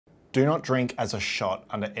Do not drink as a shot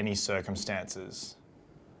under any circumstances.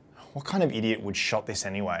 What kind of idiot would shot this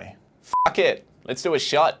anyway? Fuck it, let's do a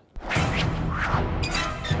shot.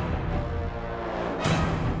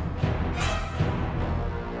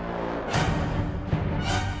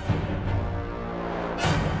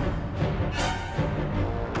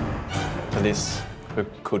 So this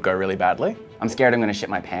could go really badly. I'm scared I'm gonna shit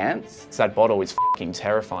my pants. So that bottle is fucking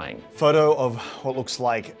terrifying. Photo of what looks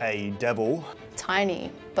like a devil. Tiny,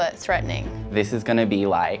 but threatening. This is gonna be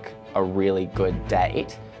like a really good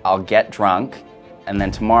date. I'll get drunk, and then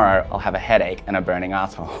tomorrow I'll have a headache and a burning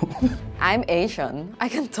asshole. I'm Asian. I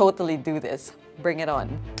can totally do this. Bring it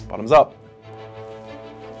on. Bottoms up.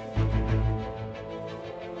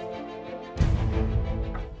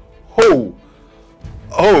 Oh!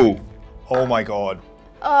 Oh! Oh my god.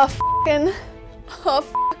 Oh, f***ing. Oh,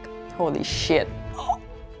 f***. Holy shit.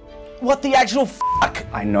 What the actual fuck?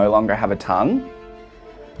 I no longer have a tongue.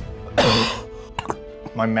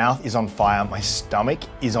 My mouth is on fire, my stomach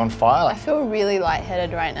is on fire. I feel really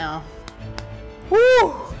lightheaded right now.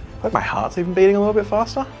 Woo! Like my heart's even beating a little bit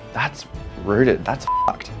faster. That's rooted, that's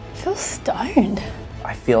fucked. I feel stoned.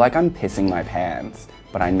 I feel like I'm pissing my pants,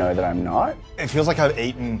 but I know that I'm not. It feels like I've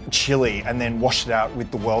eaten chili and then washed it out with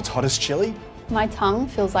the world's hottest chili. My tongue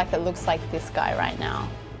feels like it looks like this guy right now.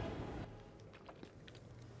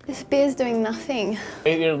 This beer's doing nothing.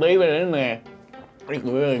 If you leave it in there, it's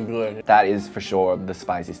really good. That is for sure the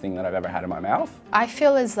spiciest thing that I've ever had in my mouth. I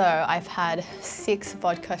feel as though I've had 6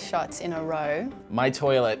 vodka shots in a row. My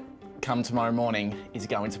toilet, come tomorrow morning, is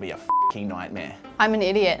going to be a fucking nightmare. I'm an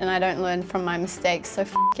idiot and I don't learn from my mistakes, so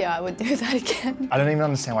f yeah, I would do that again. I don't even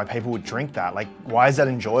understand why people would drink that. Like, why is that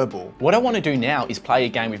enjoyable? What I want to do now is play a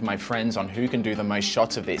game with my friends on who can do the most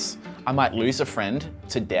shots of this. I might lose a friend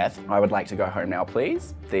to death. I would like to go home now,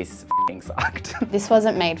 please. This fucking sucked. This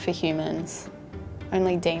wasn't made for humans,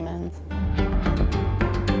 only demons.